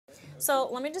So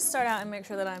let me just start out and make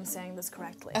sure that I'm saying this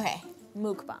correctly. Okay.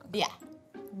 Mukbang. Yeah.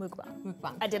 Mukbang.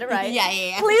 Mukbang. I did it right.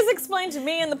 Yeah. Please explain to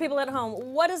me and the people at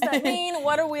home, what does that mean?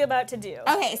 What are we about to do?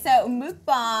 Okay, so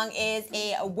mukbang is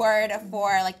a word for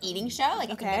like eating show.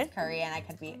 Like I think it's Korean. I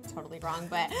could be totally wrong,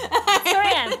 but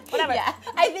Korean, whatever. Yeah,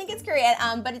 I think it's Korean.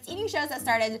 But it's eating shows that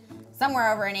started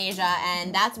somewhere over in Asia,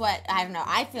 and that's what, I don't know,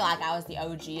 I feel like I was the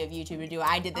OG of YouTube to do.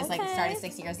 I did this like started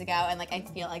 6 years ago, and like I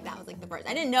feel like that was like the first.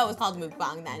 I didn't know it was called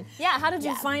mukbang then. Yeah, how did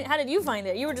you find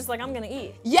it? You were just like, I'm gonna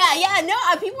eat. Yeah, no,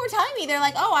 people were telling me, they're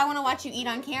like, oh, I want to watch you eat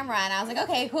on camera, and I was like,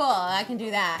 okay, cool, I can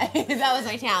do that. That was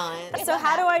my talent. So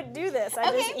how do I do this? I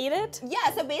just eat it?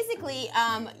 Yeah, so basically,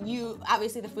 you,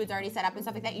 obviously the food's already set up and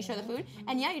stuff like that, you show the food,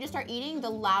 and yeah, you just start eating. The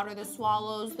louder the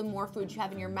swallows, the more food you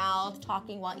have in your mouth,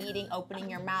 talking while eating, opening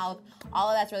your mouth, all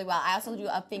of that's really well. I also do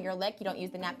a finger lick. You don't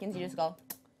use the napkins, you just go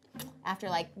after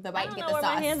like the bite to get the sauce. I don't know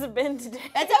where my hands have been today.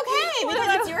 That's okay,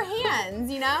 because it's your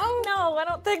hands, you know? No, I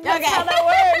don't think that's how that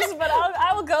works, but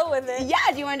I will go with it.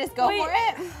 Yeah, do you want to just go for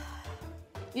it?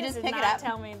 You just pick it up.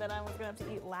 Tell me that I was gonna have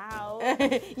to eat loud.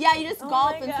 Yeah, you just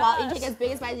gulp and swallow. You take as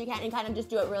big a bite as you can and kind of just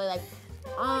do it really like.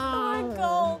 I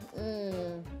gulp.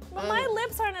 But my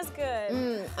lips aren't as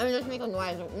good. I mean, just make a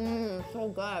noise. So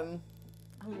good.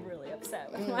 I'm really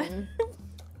upset with my.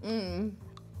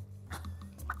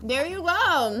 There you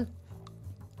go.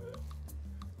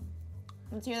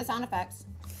 Let's hear the sound effects.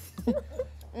 Yeah,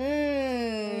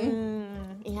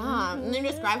 and then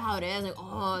describe how it is. Like,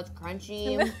 oh, it's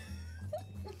crunchy.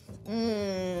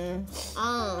 I'm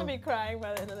gonna be crying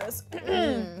by the end of this.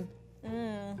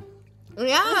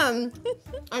 Yeah,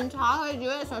 and how I do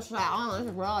it, so it's like, oh, this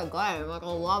is really good. Like, I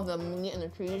love the meat and the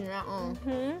cheese and that.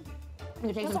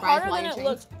 You take some fries while you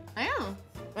change. I am.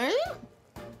 Really?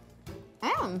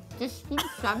 I am. Just keep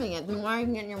shoving it. The more you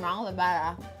can get in your mouth, the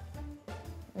better.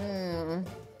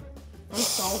 It's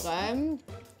so good.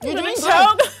 You're doing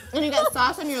good. And you got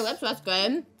sauce on your lips, so that's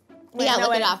good. Wait, yeah,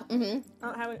 lick it off.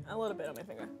 I'll have a little bit on my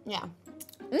finger. Yeah.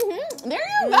 There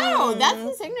you go. That's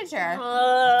the signature.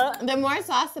 The more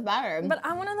sauce, the better. But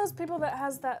I'm one of those people that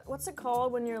has that, what's it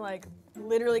called when you're like,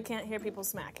 literally can't hear people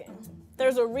smacking?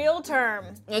 There's a real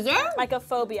term. Is there? Like a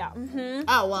phobia.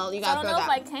 Oh, well, you gotta throw that. I don't know if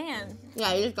I can.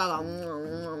 Yeah, you just gotta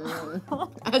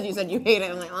go. As you said, you hate it.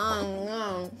 I'm like,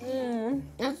 oh, no.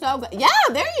 That's so good. Yeah,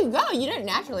 there you go. You did it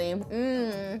naturally.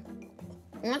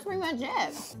 And that's pretty much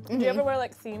it. Do you ever wear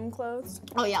like theme clothes?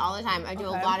 Oh yeah, all the time. I do a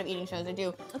lot of eating shows. I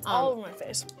do. It's all over my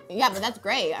face. Yeah, but that's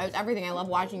great. It's everything. I love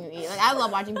watching you eat. Like I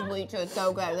love watching people eat too. It's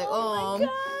so good. Like oh my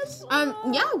gosh.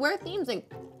 Yeah, wear themes.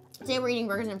 Like say we're eating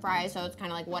burgers and fries, so it's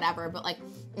kind of like whatever. But like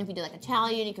if you do like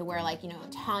Italian, you could wear like, you know,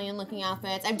 Italian looking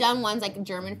outfits. I've done ones like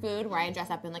German food where I dress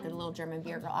up in like a little German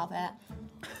beer girl outfit.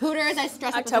 Hooters, I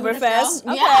dressed up Oktoberfest.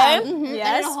 Okay. Yeah. Yes.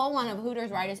 I did a whole one of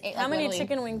Hooters where I just ate like How many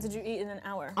chicken wings did you eat in an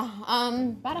hour?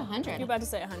 About 100. You're about to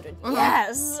say 100.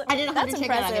 Yes. I did 100 chicken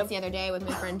nuggets the other day with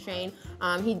my friend Shane.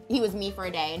 He was me for a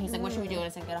day, and he's like, what should we do? And I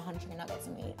said, get 100 chicken nuggets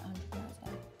and we ate 100 chicken nuggets.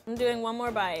 I'm doing one more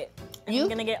bite. I'm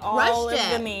gonna get all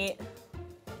of the meat.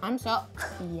 I'm so,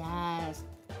 yes.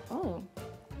 Oh.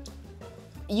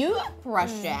 You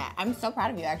crushed it. I'm so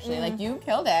proud of you, actually. Like, you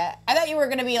killed it. I thought you were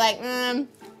gonna be like,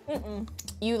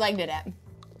 You like did it.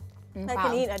 I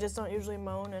can eat, I just don't usually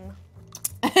moan and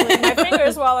lick my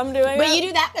fingers while I'm doing it. But you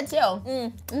do that good too.